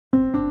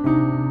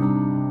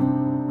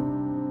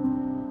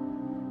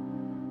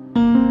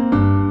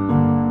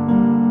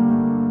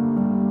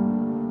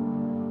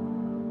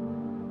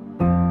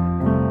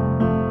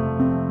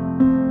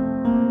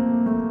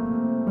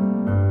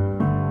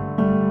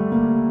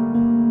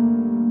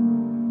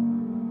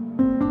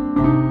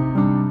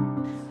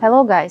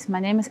Hello guys,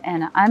 my name is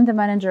Anna. I'm the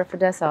manager of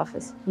Odessa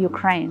office,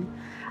 Ukraine.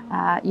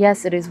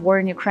 Yes, it is war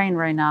in Ukraine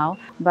right now,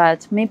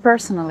 but me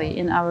personally,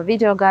 in our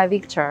video guy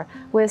Victor,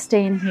 we're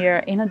staying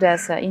here in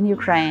Odessa, in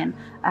Ukraine,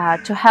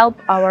 to help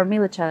our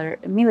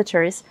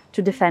militaries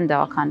to defend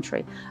our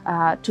country,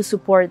 to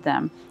support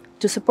them,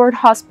 to support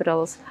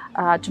hospitals,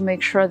 to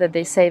make sure that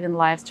they're saving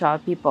lives to our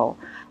people.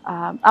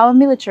 Our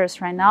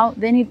militaries right now,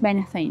 they need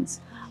many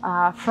things.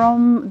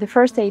 From the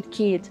first aid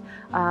kit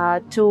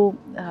to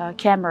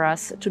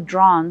cameras, to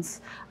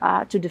drones,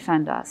 to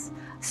defend us.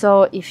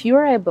 So if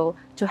you're able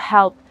to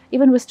help,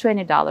 even with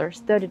 $20,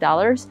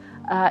 $30,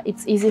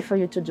 it's easy for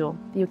you to do.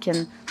 You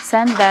can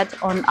send that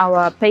on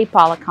our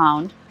PayPal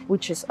account,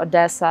 which is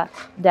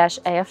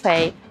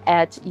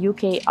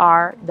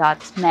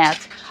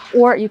odessa-afa@ukr.net,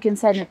 or you can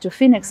send it to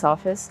Phoenix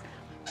office,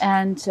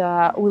 and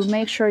we'll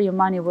make sure your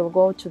money will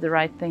go to the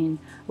right thing.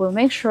 We'll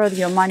make sure that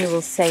your money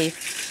will save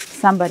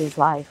somebody's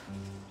life.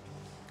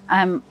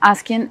 I'm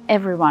asking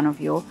every one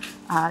of you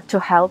to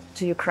help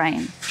to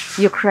Ukraine.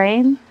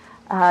 Ukraine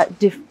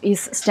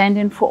is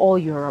standing for all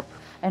Europe,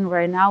 and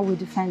right now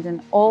we're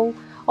defending all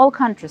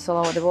countries all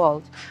over the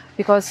world,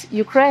 because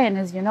Ukraine,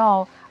 as you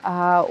know,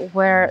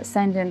 we're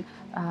sending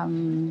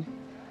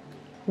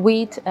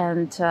wheat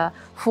and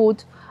food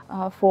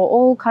for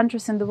all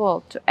countries in the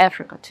world, to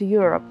Africa, to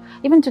Europe,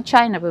 even to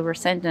China. We were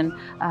sending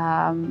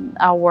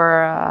our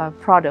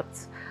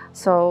products.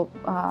 So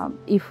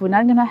if we're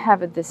not going to have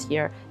it this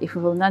year, if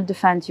we will not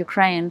defend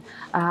Ukraine,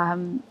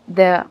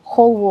 the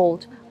whole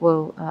world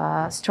will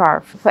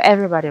starve for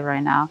everybody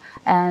right now.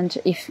 And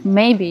if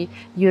maybe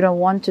you don't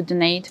want to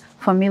donate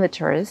for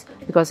militaries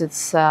because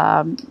it's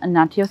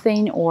not your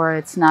thing, or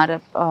it's not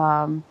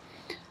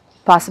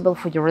possible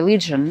for your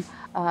religion,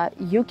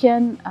 you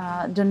can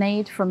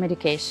donate for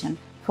medication,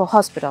 for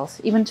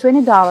hospitals. Even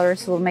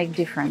 $20 will make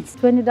difference.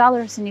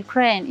 $20 in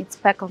Ukraine, it's a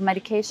pack of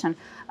medication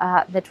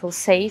that will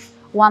save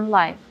one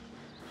life.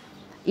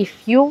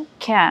 If you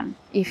can,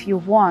 if you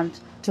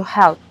want to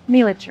help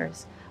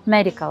militaries,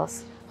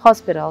 medicals,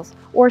 hospitals,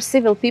 or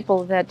civil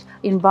people that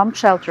in bomb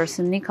shelters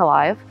in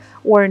Nikolaev,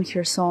 or in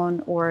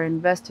Kherson, or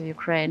in west of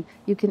Ukraine,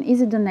 you can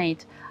easily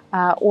donate,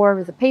 or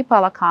with a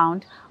PayPal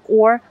account,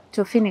 or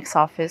to Phoenix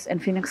office,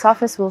 and Phoenix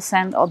office will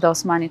send all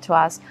those money to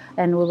us,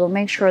 and we will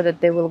make sure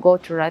that they will go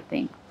to the right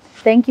thing.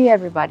 Thank you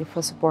everybody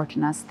for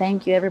supporting us.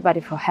 Thank you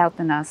everybody for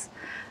helping us.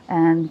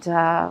 And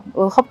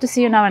we'll hope to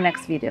see you in our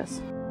next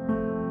videos.